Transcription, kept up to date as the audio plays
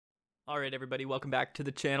Alright everybody, welcome back to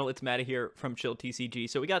the channel. It's Matty here from Chill TCG.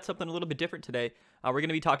 So we got something a little bit different today. We're going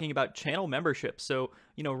to be talking about channel memberships. So,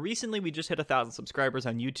 recently we just hit 1,000 subscribers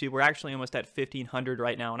on YouTube. We're actually almost at 1,500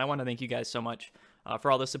 right now, and I want to thank you guys so much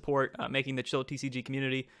for all the support, making the Chill TCG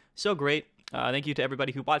community so great. Thank you to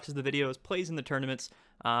everybody who watches the videos, plays in the tournaments,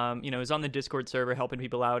 is on the Discord server helping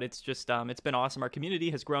people out. It's just, it's been awesome. Our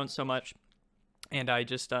community has grown so much, and I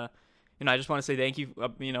just want to say thank you,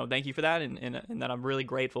 thank you for that, and that I'm really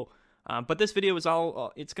grateful. But this video is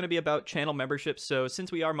it's going to be about channel memberships. So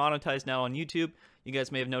since we are monetized now on YouTube, you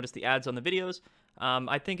guys may have noticed the ads on the videos.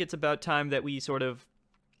 I think it's about time that we sort of,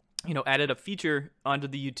 added a feature onto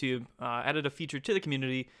the YouTube, added a feature to the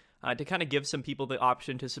community to kind of give some people the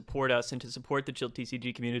option to support us and to support the Chill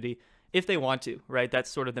TCG community if they want to, right? That's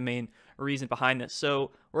sort of the main reason behind this. So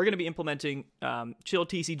we're going to be implementing Chill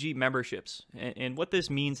TCG memberships. And what this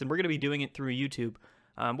means, and we're going to be doing it through YouTube.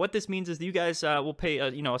 What this means is that you guys will pay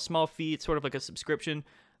a small fee. It's sort of like a subscription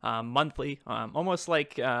monthly, almost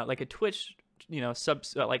like a Twitch,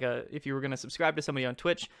 if you were going to subscribe to somebody on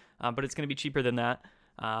Twitch, but it's going to be cheaper than that.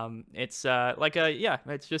 It's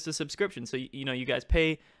it's just a subscription. So you guys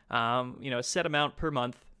pay a set amount per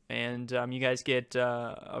month, and you guys get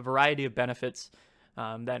a variety of benefits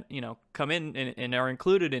that come in and are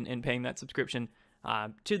included in paying that subscription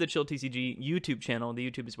to the Chill TCG YouTube channel. The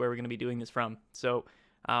YouTube is where we're going to be doing this from. So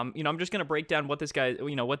I'm just going to break down what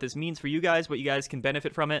what this means for you guys, what you guys can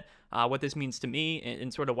benefit from it, what this means to me,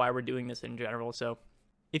 and sort of why we're doing this in general. So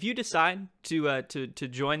if you decide to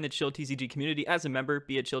join the Chill TCG community as a member,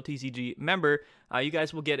 be a Chill TCG member, you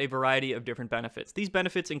guys will get a variety of different benefits. These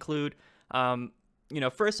benefits include,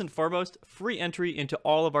 first and foremost, free entry into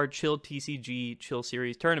all of our Chill TCG Chill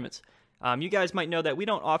Series tournaments. You guys might know that we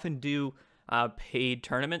don't often do paid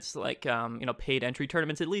tournaments, like paid entry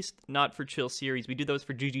tournaments, at least not for Chill Series. We do those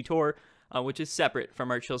for GGtoor, which is separate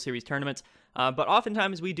from our Chill Series tournaments. But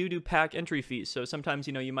oftentimes we do pack entry fees. So sometimes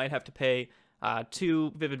you might have to pay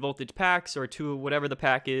 2 Vivid Voltage packs, or 2 whatever the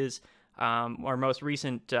pack is. Our most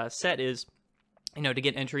recent set is to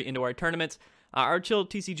get entry into our tournaments. Our Chill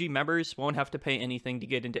TCG members won't have to pay anything to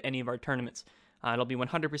get into any of our tournaments. It'll be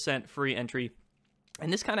 100% free entry,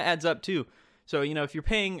 and this kind of adds up too. So, if you're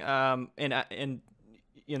paying,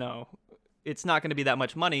 it's not going to be that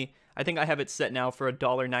much money. I think I have it set now for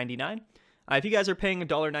 $1.99. If you guys are paying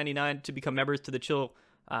 $1.99 to become members to the Chill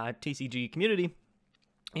TCG community,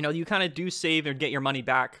 you kind of do save and get your money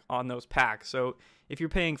back on those packs. So if you're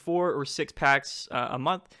paying 4 or 6 packs a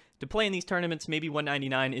month to play in these tournaments, maybe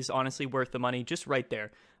 $1.99 is honestly worth the money just right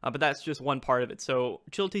there. But that's just one part of it. So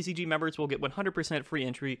Chill TCG members will get 100% free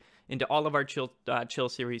entry into all of our Chill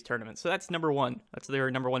Series tournaments. So that's number one. That's their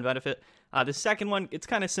number one benefit. The second one, it's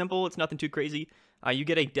kind of simple. It's nothing too crazy. You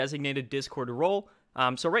get a designated Discord role.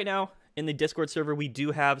 So right now in the Discord server, we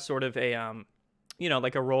do have sort of a,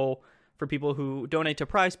 like a role for people who donate to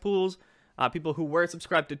prize pools, people who were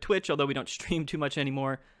subscribed to Twitch, although we don't stream too much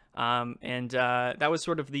anymore. That was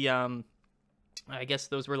sort of the, I guess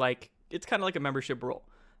those were it's kind of like a membership role.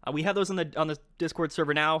 We have those on the Discord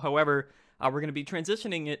server now. However, we're going to be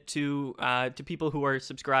transitioning it to people who are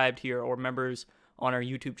subscribed here or members on our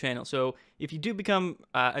YouTube channel. So if you do become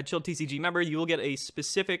a Chill TCG member, you will get a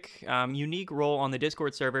specific, unique role on the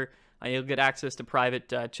Discord server. You'll get access to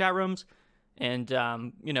private chat rooms, and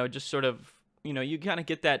just sort of you kind of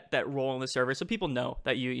get that role in the server, so people know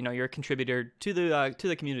that you're a contributor to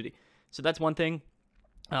the community. So that's one thing.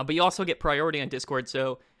 But you also get priority on Discord.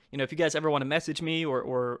 So if you guys ever want to message me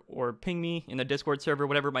or ping me in the Discord server,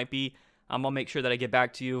 whatever it might be, I'll make sure that I get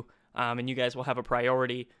back to you, and you guys will have a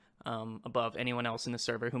priority above anyone else in the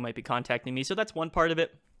server who might be contacting me. So that's one part of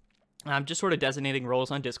it. Just sort of designating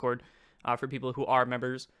roles on Discord for people who are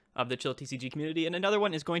members of the Chill TCG community. And another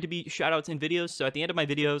one is going to be shoutouts in videos. So at the end of my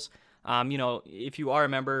videos, if you are a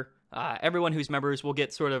member, everyone who's members will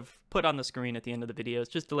get sort of put on the screen at the end of the videos,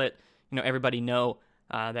 just to let everybody know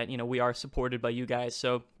that we are supported by you guys.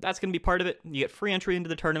 So that's going to be part of it. You get free entry into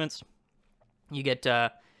the tournaments. You get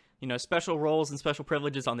special roles and special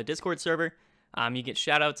privileges on the Discord server. You get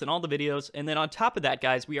shoutouts in all the videos. And then on top of that,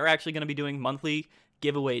 guys, we are actually going to be doing monthly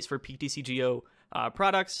giveaways for PTCGO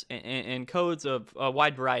products and codes of a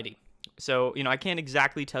wide variety. So I can't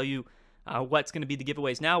exactly tell you what's going to be the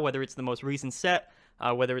giveaways now, whether it's the most recent set,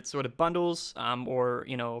 whether it's sort of bundles, or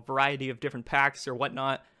a variety of different packs or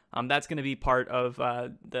whatnot. That's going to be part of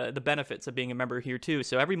the benefits of being a member here too.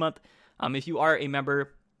 So every month, if you are a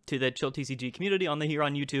member to the Chill TCG community here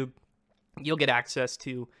on YouTube, you'll get access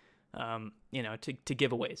to to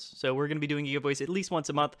giveaways. So we're going to be doing giveaways at least once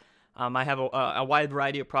a month. I have a wide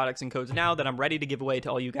variety of products and codes now that I'm ready to give away to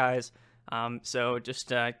all you guys. So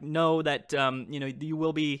just know that you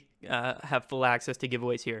will be have full access to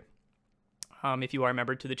giveaways here if you are a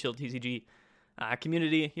member to the Chill TCG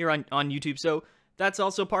community here on YouTube. So that's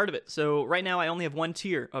also part of it. So right now I only have one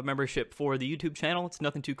tier of membership for the YouTube channel. It's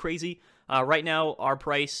nothing too crazy. Right now our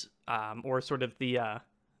price or sort of the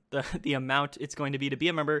amount it's going to be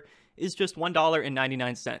a member is just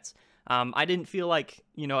 $1.99. I didn't feel like,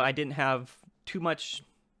 I didn't have too much,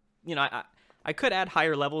 I could add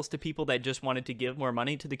higher levels to people that just wanted to give more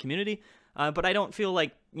money to the community, but I don't feel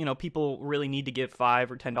like, people really need to give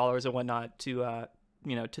 $5 or $10 or whatnot to,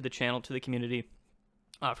 to the channel, to the community,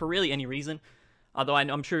 for really any reason. Although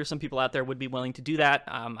I'm sure some people out there would be willing to do that.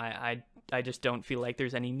 I just don't feel like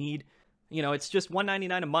there's any need. It's just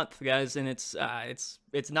 $1.99 a month, guys, and it's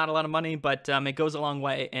not a lot of money, but it goes a long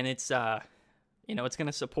way, and it's going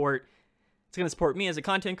to support me as a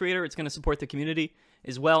content creator. It's going to support the community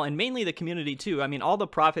as well, and mainly the community too. I mean, all the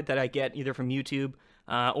profit that I get either from YouTube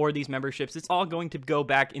or these memberships, it's all going to go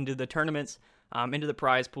back into the tournaments, into the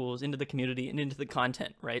prize pools, into the community, and into the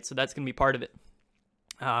content, right? So that's going to be part of it.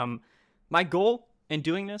 My goal in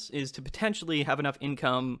doing this is to potentially have enough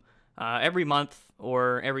income every month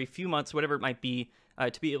or every few months, whatever it might be,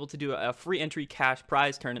 to be able to do a free entry cash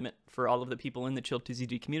prize tournament for all of the people in the Chill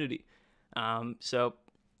TCG community. So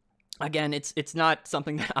again, it's not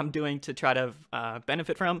something that I'm doing to try to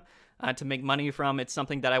benefit from, to make money from. It's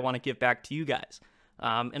something that I want to give back to you guys.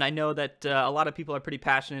 And I know that a lot of people are pretty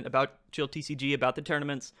passionate about Chill TCG, about the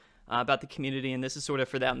tournaments, about the community, and this is sort of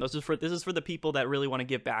for them. This is for the people that really want to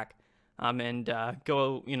give back, and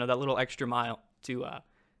go that little extra mile to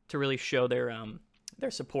really show their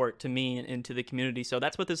support to me and to the community. So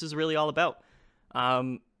that's what this is really all about.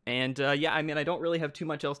 Yeah, I mean, I don't really have too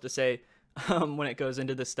much else to say when it goes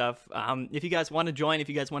into this stuff. If you guys want to join, if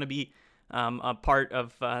you guys want to be a part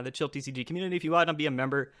of the Chill TCG community, if you want to be a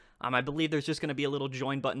member, I believe there's just going to be a little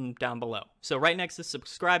join button down below. So right next to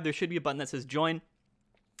subscribe, there should be a button that says join,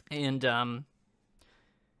 and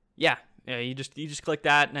yeah, you just click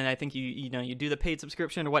that, and I think you do the paid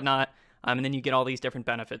subscription or whatnot, and then you get all these different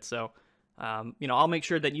benefits. So I'll make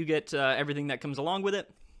sure that you get everything that comes along with it.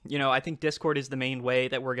 I think Discord is the main way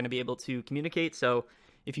that we're going to be able to communicate. So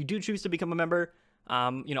if you do choose to become a member,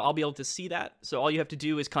 I'll be able to see that. So all you have to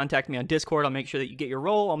do is contact me on Discord. I'll make sure that you get your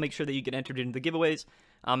role. I'll make sure that you get entered into the giveaways.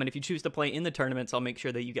 And if you choose to play in the tournaments, I'll make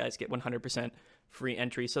sure that you guys get 100% free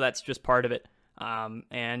entry. So that's just part of it.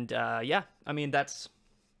 Yeah, I mean, that's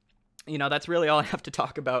really all I have to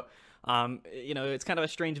talk about. It's kind of a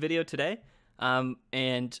strange video today. I'm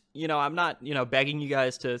not, begging you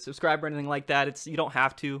guys to subscribe or anything like that. You don't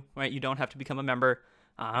have to, right? You don't have to become a member.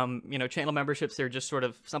 Channel memberships, they're just sort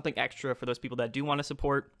of something extra for those people that do want to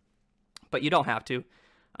support, but you don't have to.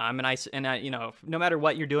 No matter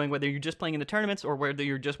what you're doing, whether you're just playing in the tournaments or whether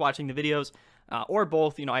you're just watching the videos, or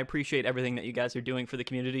both, I appreciate everything that you guys are doing for the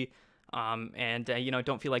community.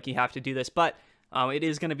 Don't feel like you have to do this, but it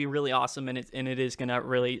is going to be really awesome, and it is going to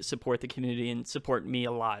really support the community and support me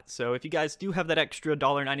a lot. So if you guys do have that extra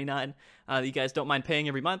 $1.99 that you guys don't mind paying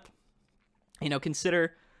every month,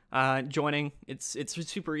 consider joining. It's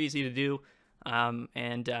super easy to do,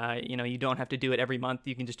 you don't have to do it every month.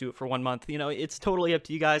 You can just do it for 1 month. It's totally up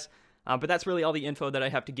to you guys, but that's really all the info that I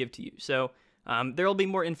have to give to you. So there will be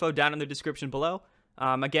more info down in the description below.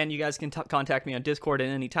 Again, you guys can contact me on Discord at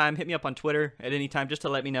any time. Hit me up on Twitter at any time just to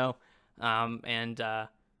let me know.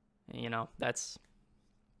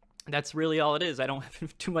 That's really all it is. I don't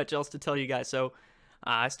have too much else to tell you guys. So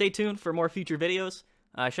stay tuned for more future videos.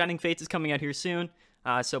 Shining Fates is coming out here soon.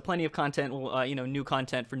 So plenty of content, new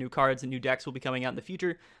content for new cards and new decks will be coming out in the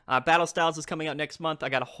future. Battle Styles is coming out next month. I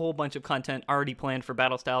got a whole bunch of content already planned for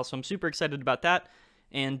Battle Styles, so I'm super excited about that.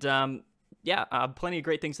 And plenty of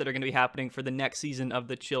great things that are going to be happening for the next season of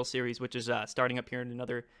the Chill series, which is starting up here in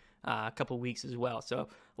another couple weeks as well. So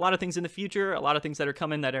a lot of things in the future, a lot of things that are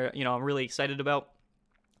coming that are, I'm really excited about.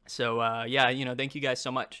 So thank you guys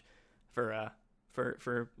so much for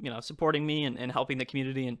supporting me and helping the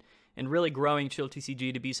community and really growing Chill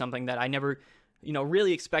TCG to be something that I never,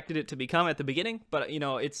 really expected it to become at the beginning. But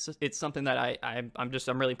it's something that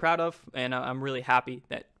I'm really proud of, and I'm really happy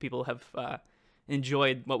that people have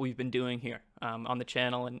enjoyed what we've been doing here on the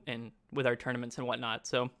channel and with our tournaments and whatnot.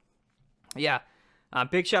 So yeah,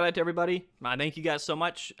 big shout out to everybody. Thank you guys so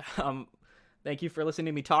much. Thank you for listening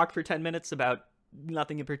to me talk for 10 minutes about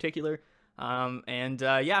nothing in particular.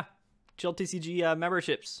 Chill TCG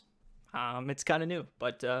memberships. It's kind of new,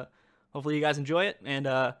 but hopefully you guys enjoy it, and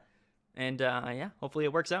hopefully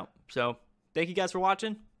it works out. So thank you guys for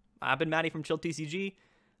watching. I've been Matty from Chill TCG.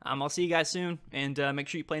 I'll see you guys soon, and make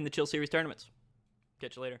sure you play in the Chill Series tournaments.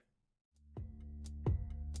 Catch you later.